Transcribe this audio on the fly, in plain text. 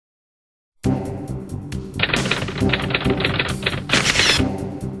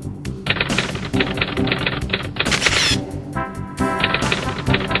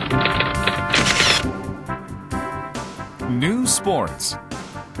sports.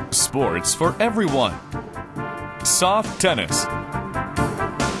 Sports for everyone. Soft tennis.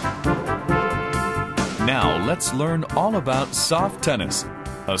 Now let's learn all about soft tennis,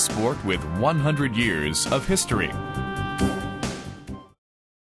 a sport with 100 years of history.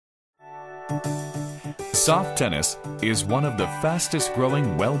 Soft tennis is one of the fastest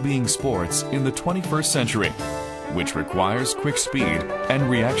growing well-being sports in the 21st century, which requires quick speed and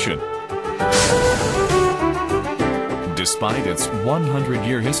reaction. Despite its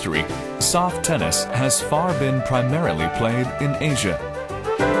 100-year history, soft tennis has far been primarily played in Asia.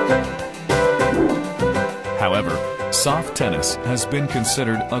 However, soft tennis has been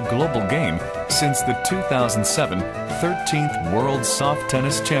considered a global game since the 2007 13th World Soft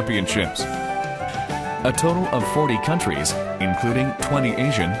Tennis Championships. A total of 40 countries, including 20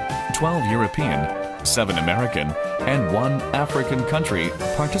 Asian, 12 European, 7 American, and 1 African country,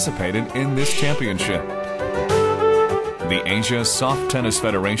 participated in this championship. The Asia Soft Tennis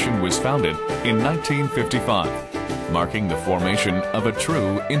Federation was founded in 1955, marking the formation of a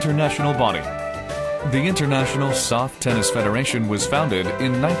true international body. The International Soft Tennis Federation was founded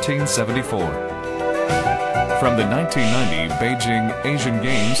in 1974. From the 1990 Beijing Asian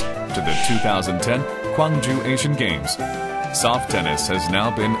Games to the 2010 Gwangju Asian Games, soft tennis has now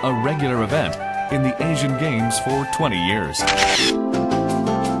been a regular event in the Asian Games for 20 years.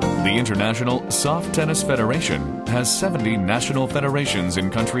 The International Soft Tennis Federation has 70 national federations in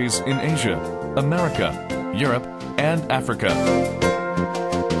countries in Asia, America, Europe, and Africa.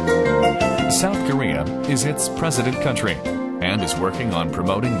 South Korea is its president country and is working on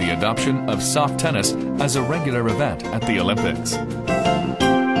promoting the adoption of soft tennis as a regular event at the Olympics.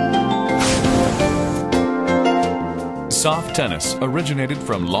 Soft tennis originated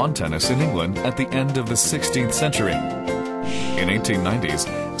from lawn tennis in England at the end of the 16th century. In 1890s,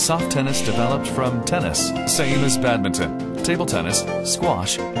 soft tennis developed from tennis, same as badminton, table tennis,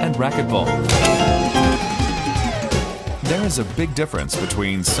 squash, and racquetball. There is a big difference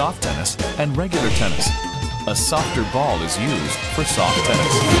between soft tennis and regular tennis. A softer ball is used for soft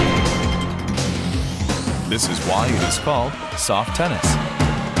tennis. This is why it is called soft tennis.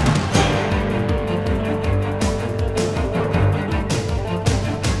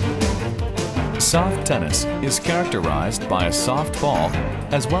 Soft tennis is characterized by a soft ball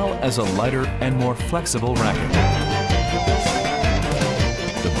as well as a lighter and more flexible racket.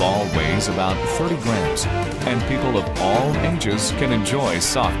 The ball weighs about 30 grams, and people of all ages can enjoy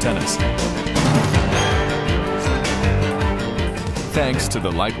soft tennis. Thanks to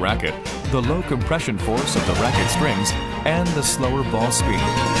the light racket, the low compression force of the racket strings, and the slower ball speed.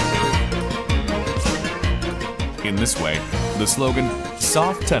 In this way, the slogan,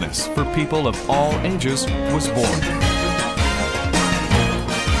 "Soft tennis for people of all ages," was born.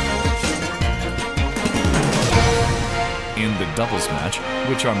 In the doubles match,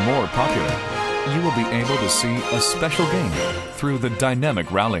 which are more popular, you will be able to see a special game through the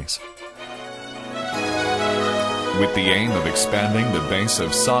dynamic rallies. With the aim of expanding the base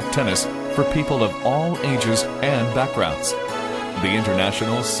of soft tennis for people of all ages and backgrounds, the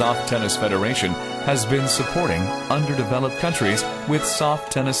International Soft Tennis Federation has been supporting underdeveloped countries with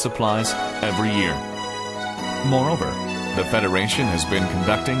soft tennis supplies every year. Moreover, the Federation has been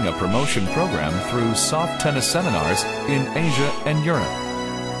conducting a promotion program through soft tennis seminars in Asia and Europe,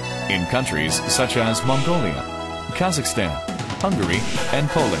 in countries such as Mongolia, Kazakhstan, Hungary, and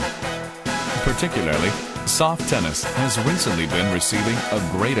Poland. Particularly, soft tennis has recently been receiving a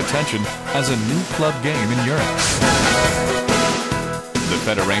great attention as a new club game in Europe.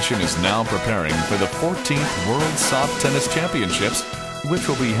 The Federation is now preparing for the 14th World Soft Tennis Championships, which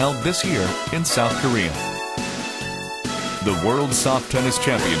will be held this year in South Korea. The World Soft Tennis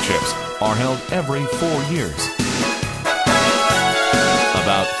Championships are held every 4 years.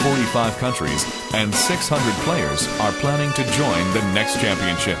 About 45 countries and 600 players are planning to join the next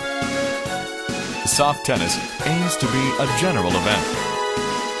championship. Soft tennis aims to be a general event.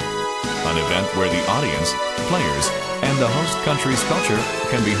 An event where the audience, players, and the host country's culture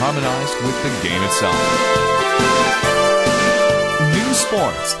can be harmonized with the game itself. New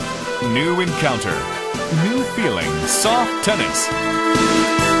sports, new encounter, new feeling, soft tennis.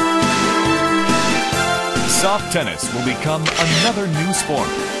 Soft tennis will become another new sport,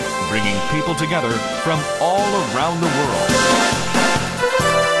 bringing people together from all around the world.